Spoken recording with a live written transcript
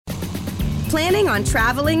Planning on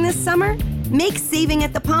traveling this summer? Make saving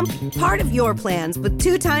at the pump part of your plans with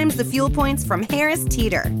 2 times the fuel points from Harris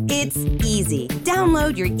Teeter. It's easy.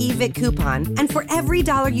 Download your eVic coupon, and for every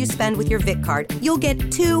dollar you spend with your Vic card, you'll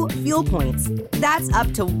get 2 fuel points. That's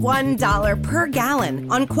up to $1 per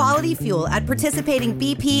gallon on quality fuel at participating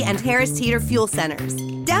BP and Harris Teeter fuel centers.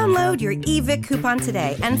 Download your eVic coupon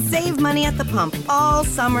today and save money at the pump all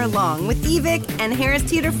summer long with eVic and Harris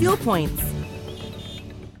Teeter fuel points.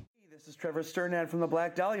 Trevor Sternad from the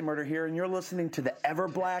Black Dahlia Murder here, and you're listening to the Ever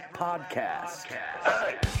Black Podcast.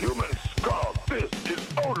 Hey, human skull, this is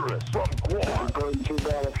odorous from Guam. Going to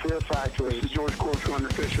the Fear Factory. This is George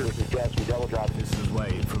Corshunter Fisher. This is Gas from Devil Drop. This is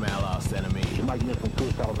Wade from Our Last Enemy. You might get some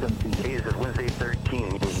suicidal tendencies. Hey, this is Wednesday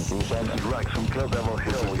 13. This is Rex from Kill Devil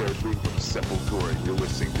Hill. This is Gary Speak from Sepultura. You're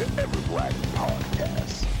listening to Ever Black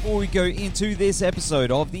Podcast. Before we go into this episode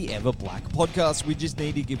of the Ever Black Podcast, we just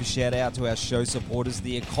need to give a shout out to our show supporters,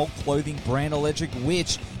 the occult clothing brand Electric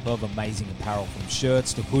Witch, who have amazing apparel from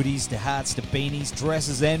shirts to hoodies to hats to beanies,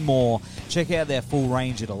 dresses and more. Check out their full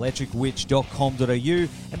range at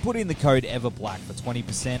electricwitch.com.au and put in the code EverBlack for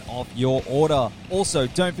 20% off your order. Also,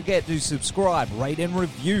 don't forget to subscribe, rate and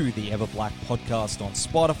review the Ever Black Podcast on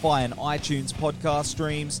Spotify and iTunes podcast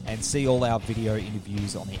streams, and see all our video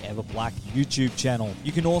interviews on the Ever Black YouTube channel.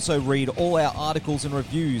 You can also read all our articles and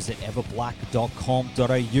reviews at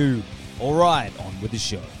everblack.com.au. All right, on with the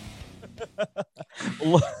show.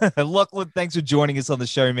 Lachlan, thanks for joining us on the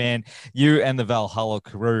show, man. You and the Valhalla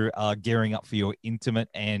crew are gearing up for your intimate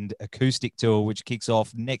and acoustic tour, which kicks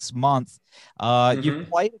off next month. You've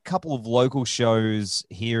played a couple of local shows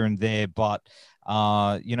here and there, but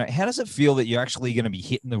how does it feel that you're actually going to be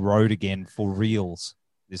hitting the road again for reals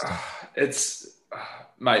this time? It's,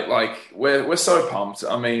 mate, like we're so pumped.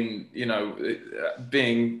 I mean,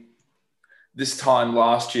 being this time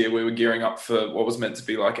last year, we were gearing up for what was meant to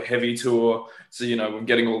be like a heavy tour. So, we're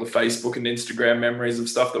getting all the Facebook and Instagram memories of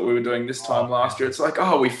stuff that we were doing this time last year. It's like,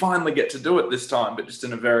 we finally get to do it this time, but just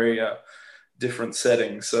in a very different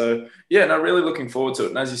setting. So, really looking forward to it.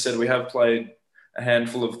 And as you said, we have played a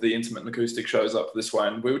handful of the intimate and acoustic shows up this way.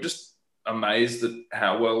 And we were just amazed at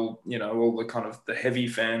how well, all the kind of the heavy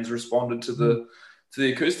fans responded to the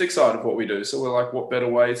acoustic side of what we do. So we're like, what better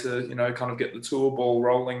way to, kind of get the tour ball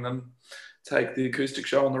rolling than take the acoustic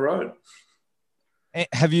show on the road.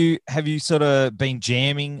 Have you sort of been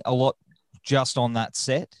jamming a lot just on that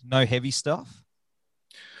set? No heavy stuff?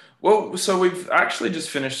 Well, so we've actually just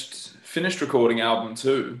finished recording album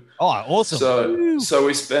 2. Oh, awesome. So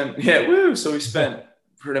we spent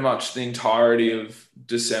pretty much the entirety of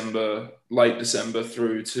late December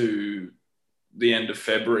through to the end of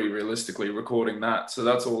February, realistically, recording that. So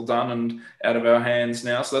that's all done and out of our hands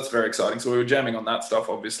now. So that's very exciting. So we were jamming on that stuff,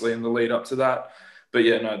 obviously, in the lead up to that. But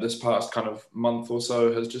this past kind of month or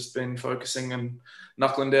so has just been focusing and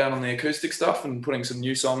knuckling down on the acoustic stuff and putting some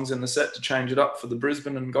new songs in the set to change it up for the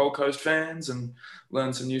Brisbane and Gold Coast fans and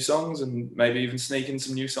learn some new songs and maybe even sneak in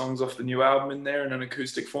some new songs off the new album in there in an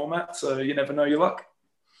acoustic format. So you never know your luck.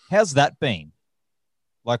 How's that been?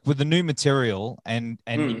 Like with the new material and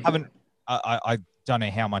you haven't, I don't know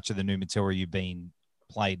how much of the new material you've been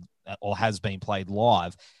played or has been played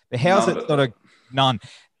live, but how's it sort of none?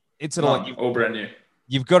 It's sort of like all brand new.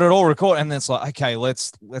 You've got it all recorded, and then it's like, okay,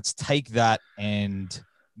 let's take that and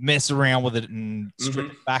mess around with it and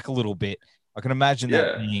strip it back a little bit. I can imagine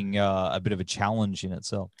that being a bit of a challenge in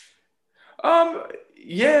itself.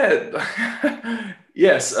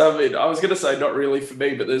 Yes. I mean, I was going to say not really for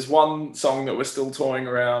me, but there's one song that we're still toying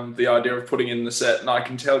around the idea of putting in the set. And I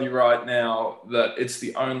can tell you right now that it's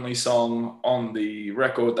the only song on the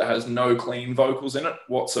record that has no clean vocals in it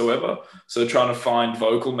whatsoever. So trying to find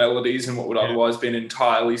vocal melodies in what would otherwise be an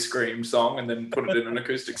entirely screamed song and then put it in an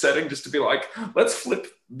acoustic setting just to be like, let's flip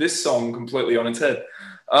this song completely on its head.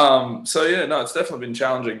 It's definitely been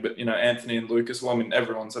challenging, but, Anthony and Lucas,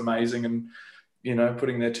 everyone's amazing and,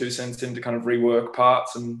 putting their 2 cents in to kind of rework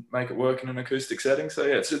parts and make it work in an acoustic setting. So,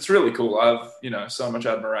 it's really cool. I have, so much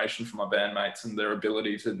admiration for my bandmates and their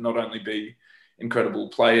ability to not only be incredible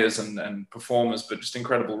players and performers, but just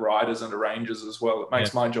incredible writers and arrangers as well. It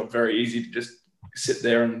makes my job very easy to just sit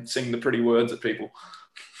there and sing the pretty words at people.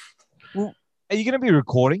 Well, are you going to be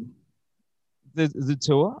recording the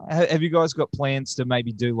tour? Have you guys got plans to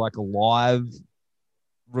maybe do like a live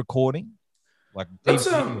recording? Like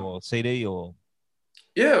DVD or CD or...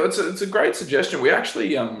 Yeah, it's a great suggestion. We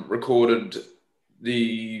actually recorded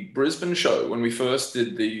the Brisbane show when we first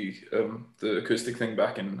did the acoustic thing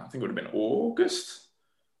back in, I think it would have been August,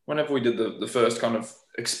 whenever we did the first kind of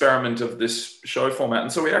experiment of this show format.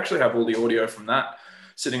 And so we actually have all the audio from that.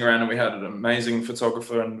 sitting around, and we had an amazing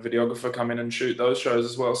photographer and videographer come in and shoot those shows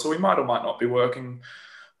as well. So we might or might not be working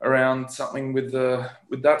around something with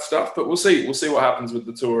that stuff, but we'll see what happens with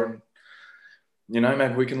the tour, and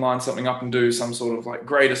maybe we can line something up and do some sort of like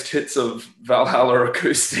greatest hits of Valhalla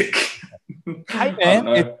acoustic. Hey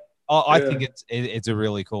man, I think it's a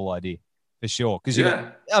really cool idea for sure, because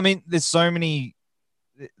I mean, there's so many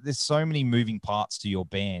moving parts to your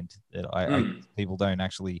band that I people don't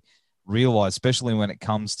actually realize, especially when it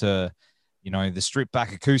comes to the stripped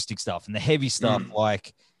back acoustic stuff and the heavy stuff,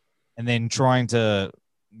 and then trying to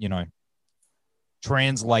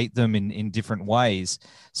translate them in different ways.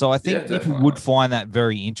 So I think people would find that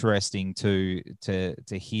very interesting to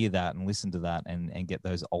hear that and listen to that and get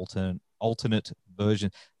those alternate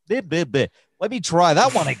versions. Let me try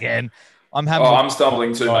that one again. I'm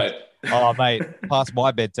stumbling too, mate. Oh, mate, past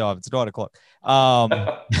my bedtime. It's 9:00.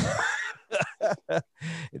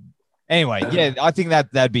 Anyway, yeah, I think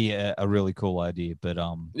that'd be a really cool idea. But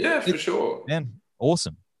for sure. Man,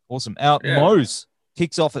 awesome. Moe's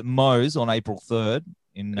kicks off at Moe's on April 3rd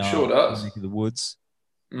in sure does. the Woods.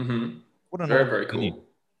 Mm-hmm. What very cool venue.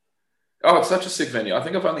 Oh, it's such a sick venue. I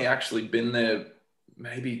think I've only actually been there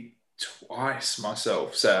maybe twice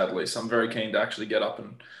myself, sadly. So I'm very keen to actually get up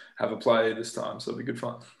and have a play this time. So it'll be good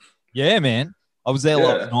fun. Yeah, man. I was there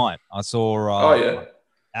last night. I saw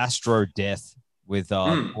Astro Death with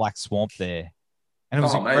Black Swamp there. And it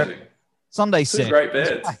was amazing. Sunday set. Great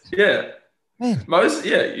beds. Yeah. Man.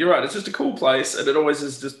 You're right. It's just a cool place, and it always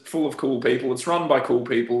is just full of cool people. It's run by cool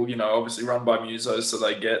people, obviously run by musos, so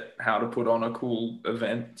they get how to put on a cool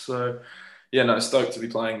event. So, stoked to be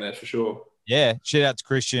playing there for sure. Yeah, shout out to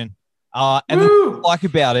Christian. And what I like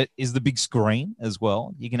about it is the big screen as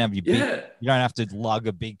well. You can have your big, you don't have to lug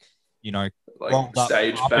a big, like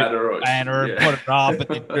stage banner and put it up,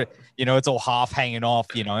 and then, it's all half hanging off.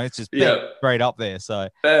 It's just straight up there. So,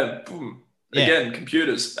 boom. Again,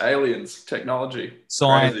 computers, aliens, technology,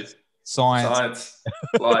 science,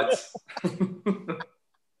 lights. I'm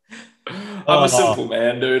a simple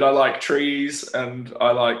man, dude. I like trees, and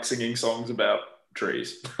I like singing songs about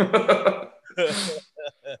trees.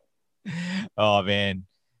 Oh man,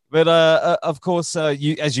 but of course,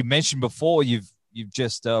 as you mentioned before, you've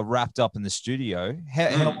just wrapped up in the studio.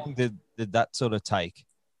 How long did that sort of take?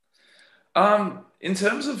 In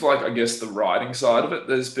terms of I guess the writing side of it,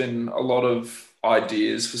 there's been a lot of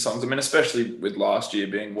ideas for songs. I mean, especially with last year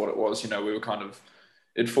being what it was, we were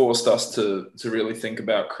it forced us to really think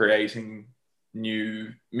about creating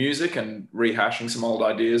new music and rehashing some old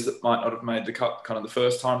ideas that might not have made the cut kind of the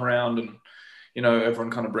first time around, and,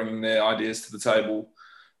 everyone kind of bringing their ideas to the table.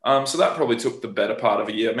 So that probably took the better part of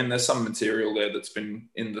a year. I mean, there's some material there that's been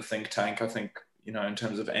in the think tank, I think, in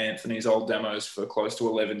terms of Anthony's old demos for close to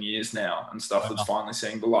 11 years now and stuff that's finally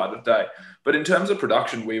seeing the light of day. But in terms of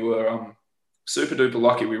production, we were super duper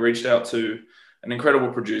lucky. We reached out to an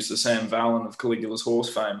incredible producer, Sam Vallon of Caligula's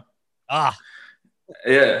Horse fame. Yeah.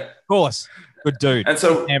 Of course. Good dude. And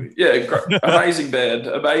so, amazing band,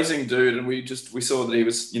 amazing dude. And we saw that he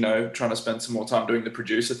was, trying to spend some more time doing the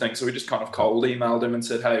producer thing. So we just kind of cold emailed him and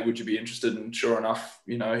said, hey, would you be interested? And sure enough,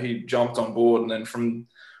 he jumped on board. And then from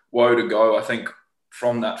woe to go, I think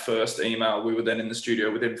from that first email, we were then in the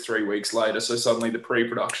studio within 3 weeks later. So suddenly the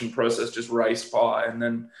pre-production process just raced by. And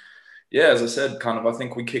then, as I said, I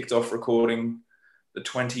think we kicked off recording the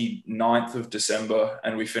 29th of December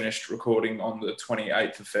and we finished recording on the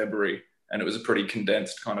 28th of February. And it was a pretty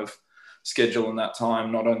condensed kind of schedule in that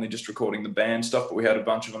time, not only just recording the band stuff, but we had a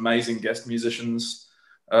bunch of amazing guest musicians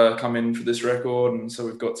come in for this record. And so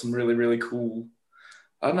we've got some really, really cool,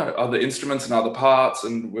 other instruments and other parts.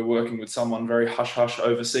 And we're working with someone very hush-hush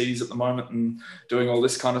overseas at the moment and doing all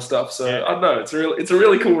this kind of stuff. So I don't know, it's a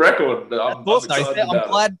really cool record. I'm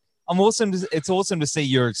glad. It's awesome to see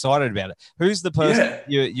you're excited about it. Who's the person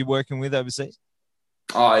you're working with overseas?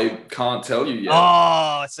 I can't tell you yet.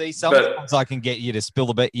 Oh, see, sometimes I can get you to spill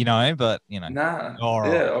a bit, but Nah. All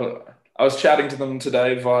right. Yeah, I was chatting to them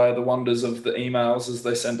today via the wonders of the emails as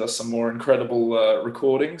they sent us some more incredible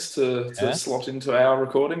recordings to slot into our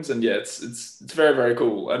recordings, and it's very, very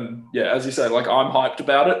cool. And as you say, I'm hyped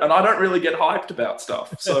about it, and I don't really get hyped about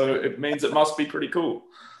stuff, so it means it must be pretty cool.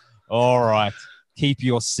 All right, keep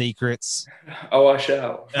your secrets. Oh, I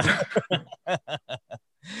shall.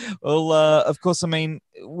 Well, of course, I mean,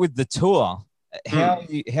 with the tour, how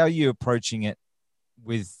are you approaching it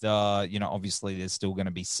with, obviously there's still going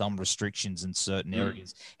to be some restrictions in certain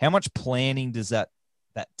areas. How much planning does that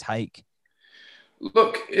take?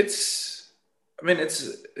 Look, it's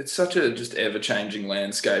such a just ever-changing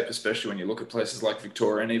landscape, especially when you look at places like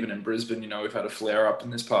Victoria and even in Brisbane, we've had a flare-up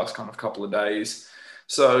in this past kind of couple of days.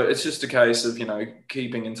 So it's just a case of,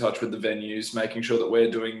 keeping in touch with the venues, making sure that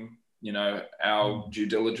we're doing, our due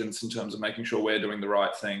diligence in terms of making sure we're doing the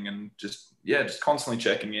right thing, and just constantly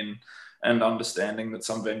checking in and understanding that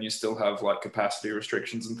some venues still have like capacity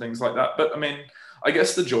restrictions and things like that. But I mean, I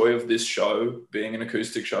guess the joy of this show being an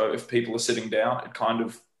acoustic show, if people are sitting down, it kind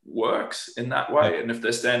of works in that way. And if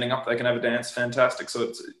they're standing up, they can have a dance. Fantastic. So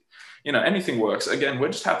it's, anything works. Again, we're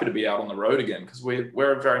just happy to be out on the road again, because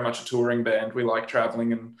we're very much a touring band. We like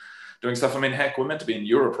traveling and doing stuff. I mean, heck, we're meant to be in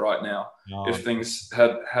Europe right now. If things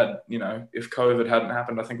had, if COVID hadn't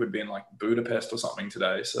happened, I think we'd be in like Budapest or something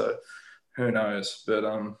today. So who knows? But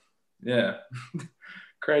yeah,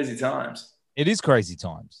 crazy times. It is crazy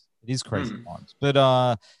times. Times. But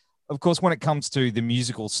of course, when it comes to the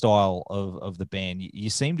musical style of the band, you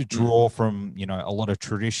seem to draw from, a lot of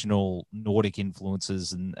traditional Nordic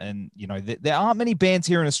influences, and there aren't many bands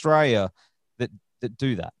here in Australia that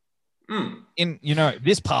do that in,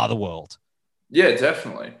 this part of the world. Yeah,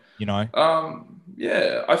 definitely.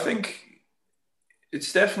 Yeah, I think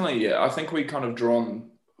it's definitely, I think we kind of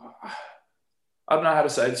drawn, I don't know how to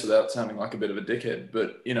say this without sounding like a bit of a dickhead,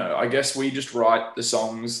 but, I guess we just write the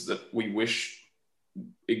songs that we wish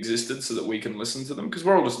existed so that we can listen to them, because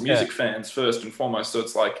we're all just music fans first and foremost. So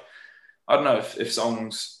it's like, I don't know, if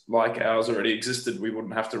songs like ours already existed, we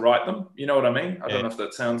wouldn't have to write them. You know what I mean? I don't know if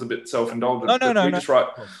that sounds a bit self-indulgent. No.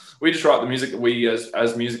 We just write the music that we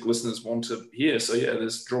as music listeners want to hear. So yeah,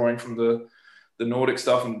 there's drawing from the Nordic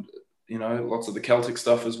stuff and lots of the Celtic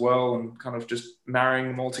stuff as well, and kind of just marrying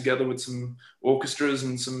them all together with some orchestras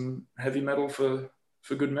and some heavy metal for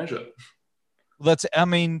good measure.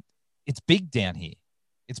 It's big down here.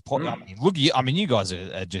 It's you guys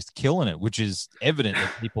are just killing it, which is evident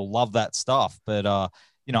that people love that stuff. But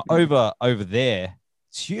over there,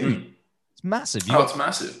 it's huge. It's massive. It's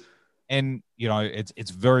massive, and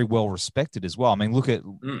it's very well respected as well. I mean, look at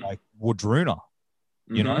like Wardruna.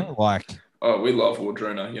 Oh, we love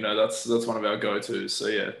Wardruna. That's one of our go-tos. So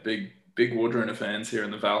yeah, big Wardruna fans here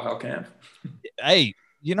in the Valhalla camp. Hey,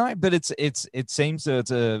 but it seems that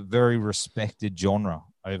it's a very respected genre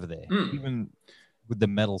over there, even with the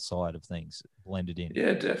metal side of things blended in.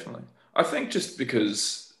 Yeah, definitely. I think just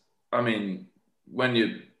because, when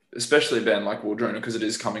you, especially a band like Wardruna, because it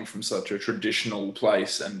is coming from such a traditional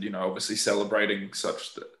place, and obviously celebrating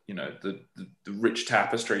such the rich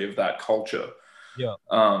tapestry of that culture. Yeah.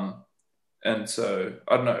 And so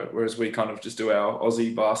I don't know. Whereas we kind of just do our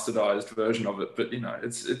Aussie bastardized version of it, but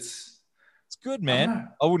it's good, man.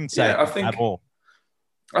 I wouldn't say at all.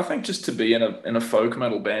 I think just to be in a folk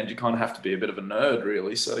metal band, you kind of have to be a bit of a nerd,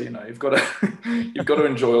 really. So you've got to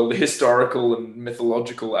enjoy all the historical and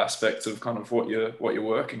mythological aspects of kind of what you're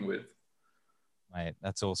working with. Mate,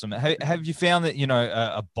 that's awesome. Have you found that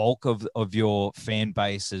a bulk of your fan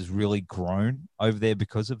base has really grown over there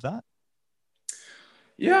because of that?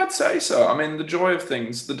 Yeah, I'd say so. I mean, the joy of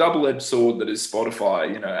things, the double-edged sword that is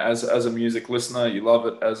Spotify. As a music listener, you love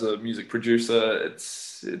it. As a music producer, it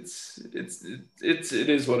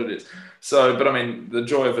is what it is. So, but I mean, the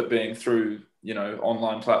joy of it being through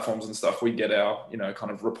online platforms and stuff, we get our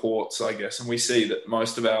kind of reports, I guess, and we see that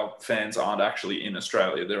most of our fans aren't actually in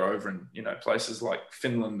Australia. They're over in places like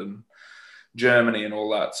Finland and Germany and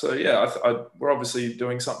all that. So yeah, we're obviously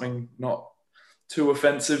doing something not too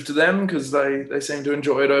offensive to them, because they seem to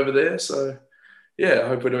enjoy it over there. So yeah, I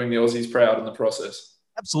hope we're doing the Aussies proud in the process.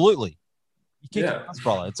 Absolutely. You kick ass,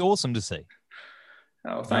 brother. It's awesome to see.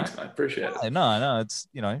 Oh, thanks, mate. Appreciate it. No, it's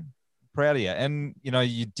proud of you. And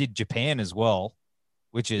you did Japan as well,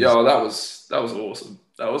 which is that was awesome.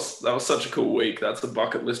 That was such a cool week. That's a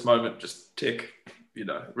bucket list moment. Just tick,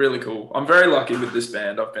 really cool. I'm very lucky with this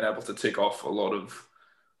band. I've been able to tick off a lot of,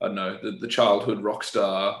 I don't know, the childhood rock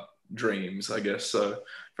star dreams, I guess. So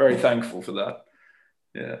very thankful for that.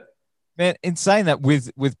 Yeah, man. In saying that,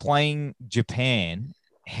 with playing Japan,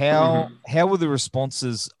 how were the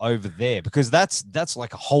responses over there? Because that's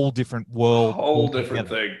like a whole different world, whole different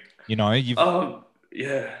thing.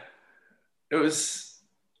 Yeah, it was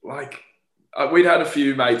like we'd had a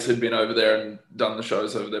few mates who'd been over there and done the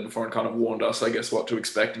shows over there before, and kind of warned us, I guess, what to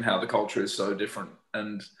expect and how the culture is so different.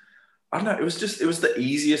 And I don't know, it was the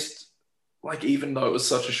easiest. Like, even though it was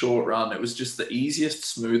such a short run, it was just the easiest,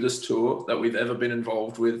 smoothest tour that we've ever been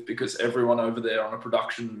involved with, because everyone over there on a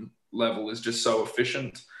production level is just so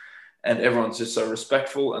efficient, and everyone's just so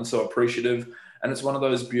respectful and so appreciative. And it's one of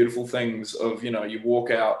those beautiful things of, you walk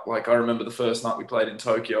out, like I remember the first night we played in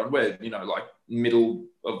Tokyo, and we're, like middle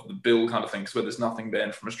of the bill kind of thing, because there's nothing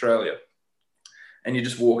banned from Australia. and you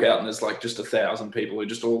just walk out and there's like just 1,000 people who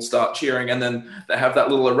just all start cheering, and then they have that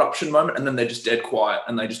little eruption moment, and then they're just dead quiet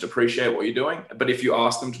and they just appreciate what you're doing. But if you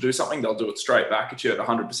ask them to do something, they'll do it straight back at you at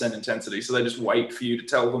 100% intensity. So they just wait for you to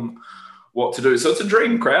tell them what to do. So it's a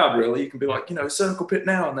dream crowd, really. You can be like, circle pit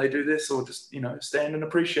now, and they do this, or just, stand and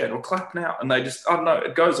appreciate, or clap now, and they just, I don't know,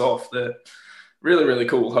 it goes off. They're really, really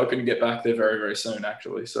cool. Hoping to get back there very, very soon,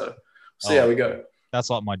 actually. So see how we go. That's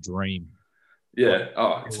like my dream. Yeah.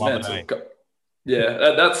 Oh, it's mental.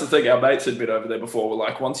 Yeah, that's the thing. Our mates had been over there before. We're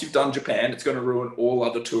like, once you've done Japan, it's going to ruin all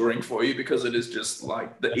other touring for you, because it is just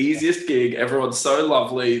like the easiest gig. Everyone's so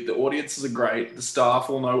lovely. The audiences are great. The staff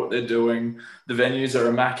will know what they're doing. The venues are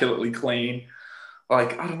immaculately clean.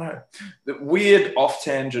 Like, I don't know, the weird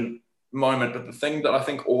off-tangent moment, but the thing that I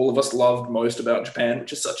think all of us loved most about Japan,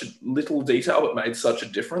 which is such a little detail but made such a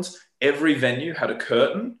difference, every venue had a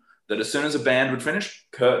curtain that as soon as a band would finish,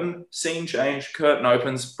 curtain, scene change, curtain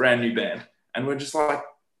opens, brand new band. And we're just like,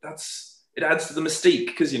 it adds to the mystique,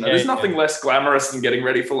 because, there's nothing less glamorous than getting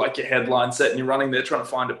ready for like your headline set and you're running there trying to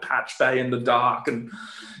find a patch bay in the dark, and,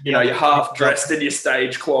 you're half dressed in your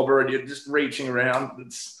stage clobber and you're just reaching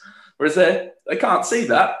around. Whereas they can't see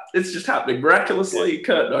that. It's just happening miraculously.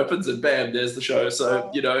 Curtain opens and bam, there's the show.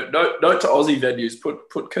 So, note to Aussie venues,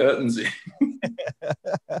 put curtains in.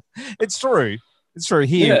 It's true. It's true.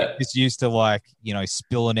 Here, we're just used to like,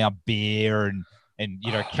 spilling our beer and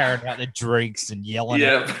carrying out the drinks and yelling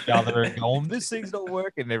at each other and going, this thing's not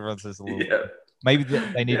working. Everyone's just a little maybe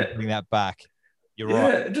they need to bring that back. You're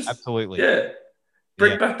right. Absolutely. Yeah.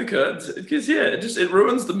 Bring back the curtains, because it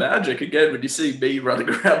ruins the magic again when you see me running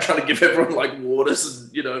around trying to give everyone like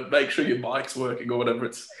waters and make sure your mic's working or whatever.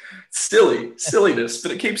 It's silliness,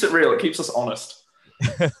 but it keeps it real. It keeps us honest.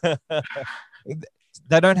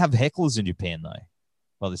 They don't have hecklers in Japan though,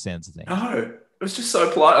 by the sounds of things. No. It was just so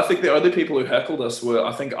polite. I think the only people who heckled us were,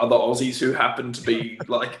 I think, other Aussies who happened to be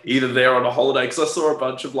like either there on a holiday, because I saw a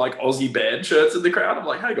bunch of like Aussie band shirts in the crowd. I'm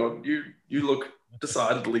like, hang on, you look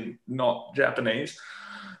decidedly not Japanese.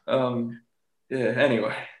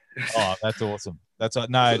 Anyway. Oh, that's awesome. That's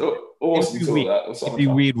no. Awesome. It'd be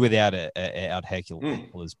weird without out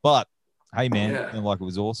hecklers. But hey, man, it like it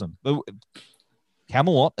was awesome. But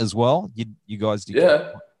Camelot as well. You guys did,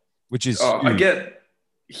 which is I get.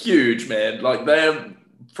 Huge, man. Like, they're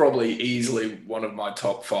probably easily one of my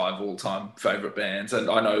top 5 all-time favorite bands, and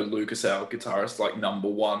I know Lucas, our guitarist, like number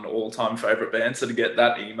 1 all-time favorite band. So to get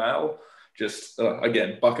that email, just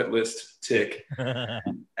again, bucket list tick.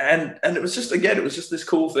 and it was just this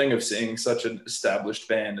cool thing of seeing such an established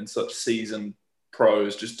band and such seasoned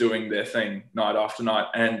pros just doing their thing night after night.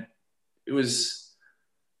 And it was,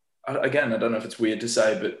 again, I don't know if it's weird to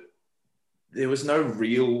say, but there was no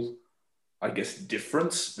real, I guess,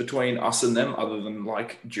 difference between us and them other than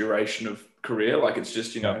like duration of career. Like, it's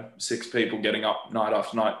just, 6 people getting up night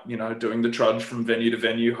after night, doing the trudge from venue to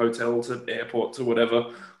venue, hotel to airport to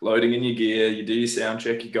whatever, loading in your gear, you do your sound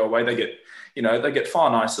check, you go away. They get far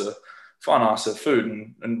nicer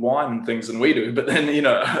food and wine and things than we do. But then,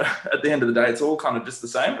 at the end of the day, it's all kind of just the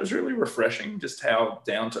same. It was really refreshing just how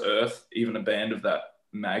down to earth even a band of that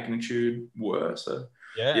magnitude were. So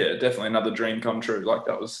yeah, definitely another dream come true. Like,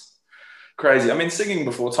 that was crazy. I mean, singing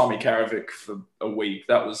before Tommy Karavik for a week,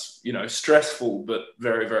 that was, stressful, but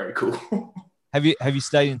very, very cool. Have you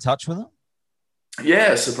stayed in touch with them?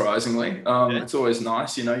 Yeah, surprisingly. It's always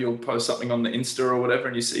nice, you'll post something on the Insta or whatever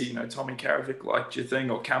and you see, Tommy Karavik liked your thing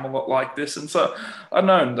or Camelot liked this. And so, I don't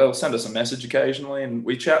know, they'll send us a message occasionally, and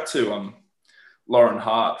we chat to Lauren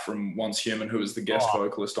Hart from Once Human, who was the guest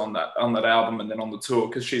vocalist on that album and then on the tour,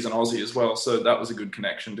 because she's an Aussie as well. So that was a good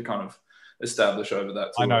connection to kind of establish over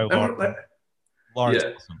that tour. I know Lauren. Lauren's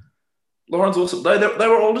awesome. Lauren's awesome. They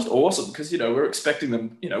were all just awesome, because, we're expecting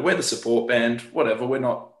them, we're the support band, whatever. We're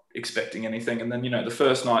not expecting anything. And then, the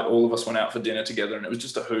first night all of us went out for dinner together and it was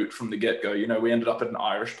just a hoot from the get-go. We ended up at an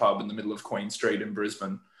Irish pub in the middle of Queen Street in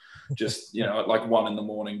Brisbane, just, at like 1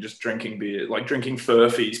 a.m, just drinking beer, like drinking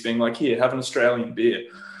Furfies, being like, here, have an Australian beer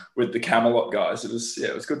with the Camelot guys. It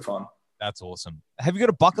was good fun. That's awesome. Have you got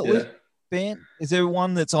a bucket list band? Is there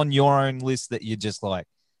one that's on your own list that you're just like,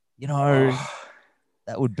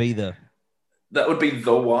 that would be the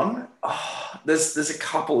one? There's a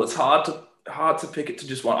couple. It's hard to pick it to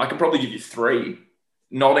just one. I can probably give you 3,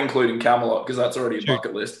 not including Camelot, because that's already a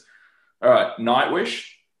bucket list. All right, Nightwish,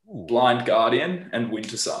 Blind Guardian, and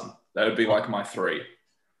Winter Sun. That would be like my 3.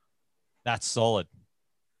 That's solid.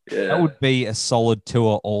 Yeah, that would be a solid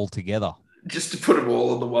tour altogether. Just to put them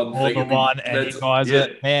all on the one thing. All the one, and you guys,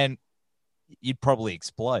 man, you'd probably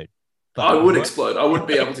explode. But I would explode. I wouldn't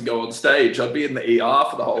be able to go on stage. I'd be in the ER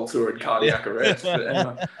for the whole tour in cardiac arrest. But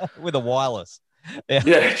anyway. With a wireless. Yeah.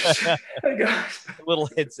 Hey guys. Little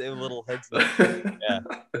headset. Yeah.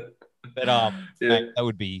 But mate, that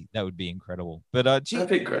would be incredible. But that'd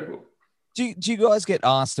be incredible. Do you guys get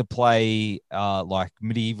asked to play like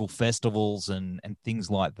medieval festivals and things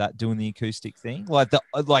like that, doing the acoustic thing, like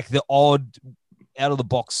the odd out of the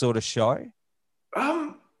box sort of show?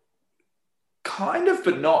 Kind of,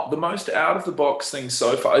 but not the most out of the box thing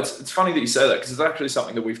so far. It's funny that you say that, because it's actually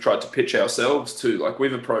something that we've tried to pitch ourselves too. Like,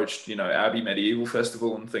 we've approached, Abbey Medieval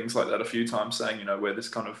Festival and things like that a few times, saying, we're this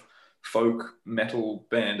kind of folk metal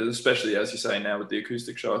band, especially as you say now with the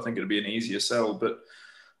acoustic show. I think it'd be an easier sell, but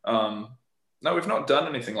no, we've not done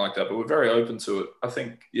anything like that, but we're very open to it. I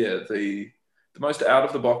think, the most out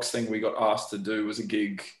of the box thing we got asked to do was a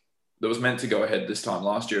gig that was meant to go ahead this time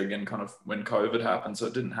last year, again, kind of when COVID happened, so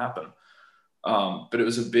it didn't happen. But it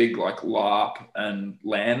was a big like LARP and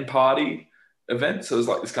LAN party event. So it was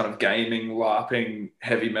like this kind of gaming, LARPing,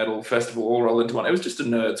 heavy metal festival all rolled into one. It was just a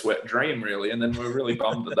nerd's wet dream, really. And then we were really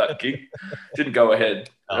bummed that gig didn't go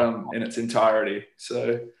ahead in its entirety.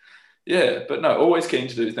 So yeah, but no, always keen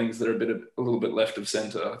to do things that are a little bit left of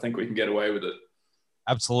center. I think we can get away with it.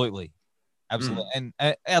 Absolutely. And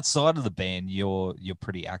outside of the band, you're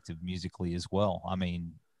pretty active musically as well. I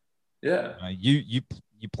mean, yeah, you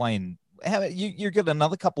playing. How about you got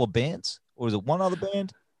another couple of bands, or is it one other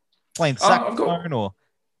band playing saxophone, or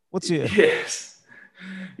what's your? Yes.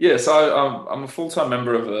 I'm a full-time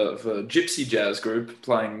member of a gypsy jazz group,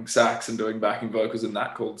 playing sax and doing backing vocals in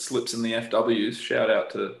that, called Slips in the FWs. Shout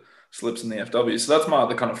out to Slips in the FWs. So that's my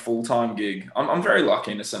other kind of full-time gig. I'm very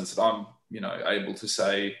lucky in a sense that I'm able to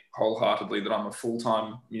say wholeheartedly that I'm a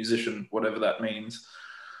full-time musician, whatever that means.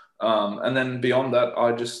 And then beyond that,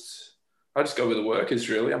 I just go where the work is,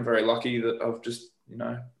 really. I'm very lucky that I've just,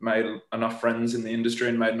 made enough friends in the industry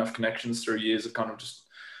and made enough connections through years of kind of just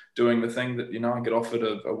doing the thing that, I get offered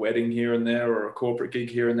a wedding here and there, or a corporate gig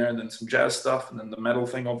here and there, and then some jazz stuff, and then the metal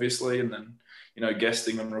thing, obviously, and then,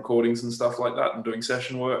 guesting on recordings and stuff like that, and doing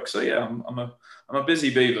session work. So yeah, I'm a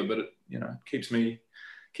busy beaver, but it, keeps me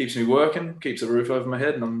working, keeps a roof over my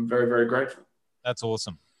head, and I'm very, very grateful. That's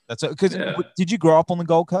awesome. Because did you grow up on the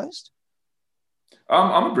Gold Coast?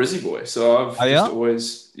 I'm a Brizzy boy, so I've just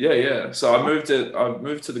always, So I moved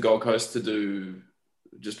to the Gold Coast to do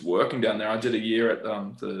just working down there. I did a year at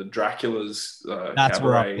the Dracula's That's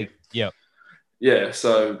cabaret. Where Yeah,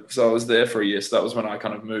 so I was there for a year. So that was when I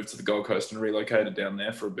kind of moved to the Gold Coast and relocated down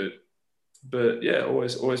there for a bit. But yeah,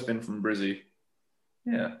 always been from Brizzy.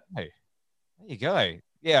 Yeah. Hey, there you go.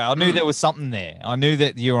 Yeah, I knew there was something there. I knew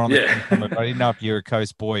that you were on the but I didn't know if you were a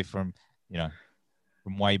coast boy from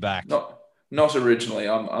way back. Not originally.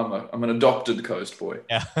 I'm an adopted coast boy.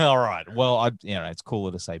 Yeah. All right. Well, it's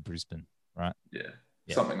cooler to say Brisbane, right? Yeah.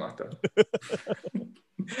 Something like that.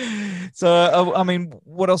 So, I mean,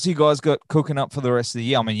 what else you guys got cooking up for the rest of the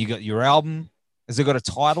year? I mean, you got your album. Has it got a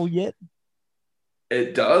title yet?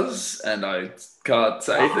 It does, and I can't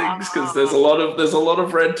say things because there's a lot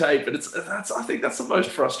of red tape, and I think that's the most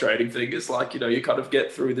frustrating thing. Is like, you kind of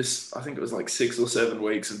get through this. I think it was like 6 or 7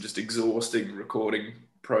 weeks of just exhausting recording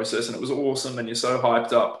process, and it was awesome, and you're so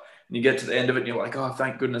hyped up, and you get to the end of it and you're like, oh,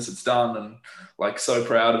 thank goodness it's done, and like so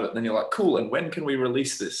proud of it. And then you're like, cool, and when can we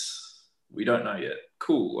release this? We don't know yet.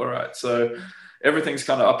 Cool, all right. So everything's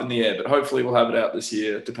kind of up in the air, but hopefully we'll have it out this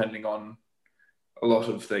year, depending on a lot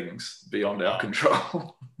of things beyond our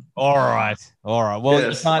control. All right. Well,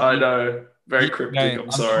 yes, I know, very cryptic.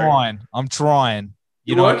 I'm sorry. I'm trying.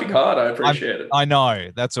 You're working hard. I appreciate it. I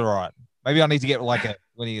know. That's all right. Maybe I need to get like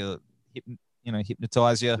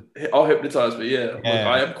hypnotize you. I'll hypnotize me. Yeah. Look,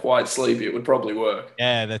 I am quite sleepy. It would probably work.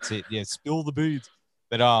 Yeah, that's it. Yeah, spill the beads.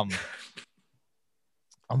 But I'm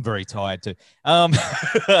very tired too.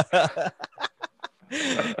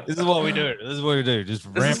 This is what we do. Just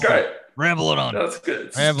ramble it on. That's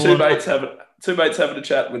good. Two mates having a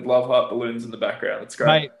chat with Love Heart balloons in the background. It's great.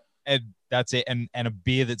 Mate, and that's it. And a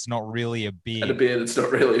beer that's not really a beer. And a beer that's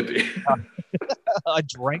not really a beer. I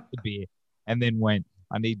drank the beer and then went,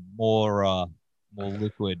 I need more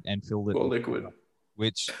liquid, and filled it. More liquid.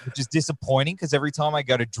 Which is disappointing, because every time I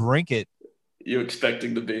go to drink it, you're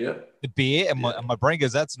expecting the beer? The beer, and my brain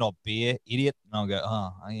goes, that's not beer, idiot. And I'll go,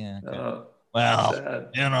 oh yeah. Okay. Well,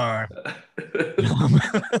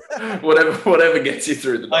 whatever gets you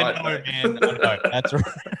through the night. I know, man. I know. That's right.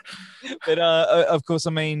 But of course, I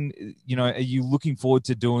mean, are you looking forward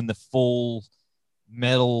to doing the full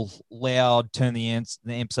metal, loud, turn the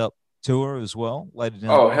amps up tour as well later down?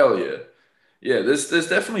 Oh, hell yeah. Yeah, there's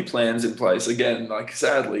definitely plans in place. Again, like,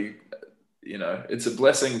 sadly, it's a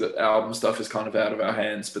blessing that album stuff is kind of out of our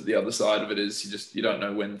hands, but the other side of it is you don't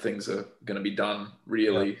know when things are going to be done,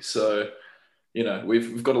 really. Yeah. So you know,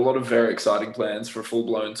 we've got a lot of very exciting plans for a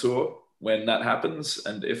full-blown tour when that happens.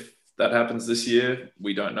 And if that happens this year,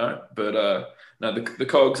 we don't know. But no, the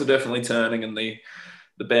cogs are definitely turning, and the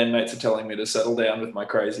bandmates are telling me to settle down with my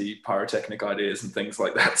crazy pyrotechnic ideas and things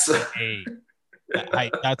like that. So,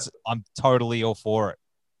 hey, I'm totally all for it.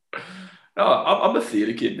 No, I'm a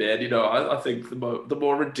theatre kid, man. You know, I think the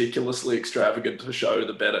more ridiculously extravagant the show,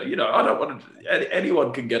 the better. You know, I don't want to.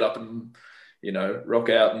 Anyone can get up and, you know, rock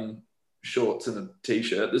out in shorts and a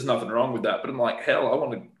t-shirt. There's nothing wrong with that. But I'm like, hell, I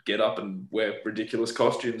want to get up and wear ridiculous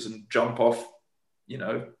costumes and jump off, you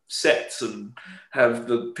know, sets and have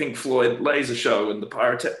the Pink Floyd laser show and the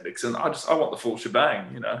pyrotechnics. And I want the full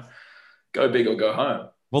shebang. You know, go big or go home.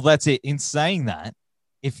 Well, that's it. In saying that,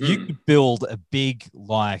 if you could build a big,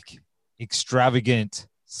 like, extravagant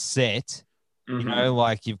set, you know,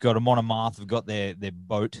 like you've got a Monomath, have got their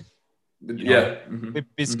boat,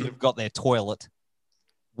 Bizkit have got their toilet.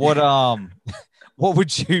 What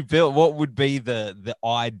would you build? What would be the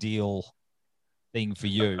ideal thing for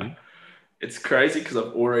you? It's crazy because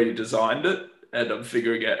I've already designed it and I'm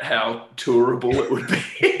figuring out how tourable it would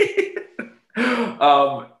be.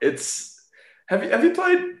 Have you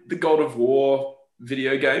played the God of War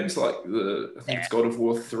video games? Like I think it's God of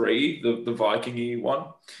War 3, the Viking-y one.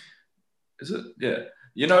 Is it? Yeah.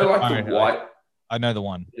 You know, like the white. I know the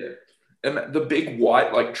one. Yeah. And the big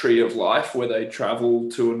white, like, tree of life where they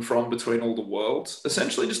travel to and from between all the worlds.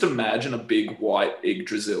 Essentially, just imagine a big white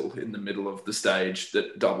Yggdrasil in the middle of the stage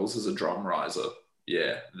that doubles as a drum riser.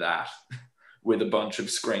 Yeah, that. With a bunch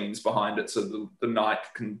of screens behind it so the night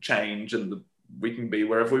can change and we can be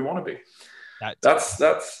wherever we want to be. That's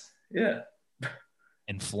yeah.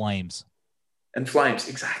 And flames. And flames,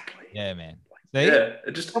 exactly. Yeah, man. See? Yeah,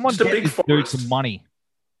 just a big forest. Some money.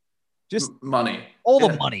 Just money. All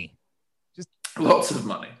the money. Lots of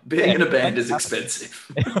money. Being in a band is expensive.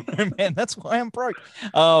 Man, that's why I'm broke.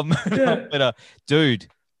 But dude,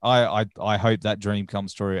 I hope that dream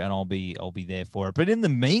comes true, and I'll be there for it. But in the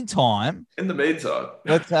meantime,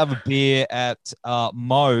 let's have a beer at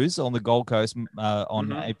Moe's on the Gold Coast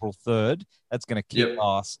on April 3rd. That's going to kick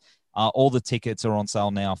ass. All the tickets are on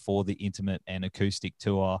sale now for the intimate and acoustic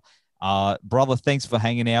tour. Brother, thanks for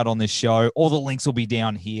hanging out on this show. All the links will be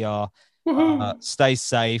down here. Stay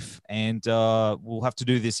safe, and we'll have to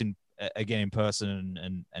do this again in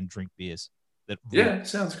person and drink beers.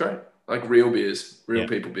 Sounds great. Like real beers,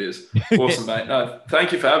 people beers. Awesome, mate. No,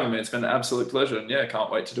 thank you for having me. It's been an absolute pleasure, and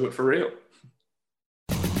can't wait to do it for real.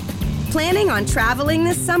 Planning on traveling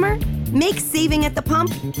this summer? Make saving at the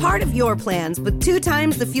pump part of your plans with 2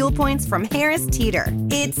 times the fuel points from Harris Teeter.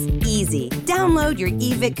 It's easy. Download your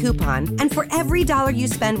eVic coupon, and for every $1 you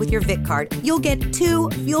spend with your Vic card, you'll get 2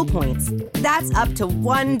 fuel points. That's up to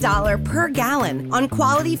 $1 per gallon on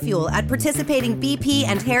quality fuel at participating BP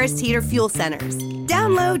and Harris Teeter fuel centers.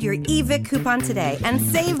 Download your eVic coupon today and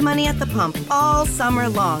save money at the pump all summer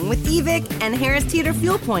long with eVic and Harris Teeter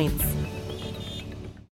fuel points.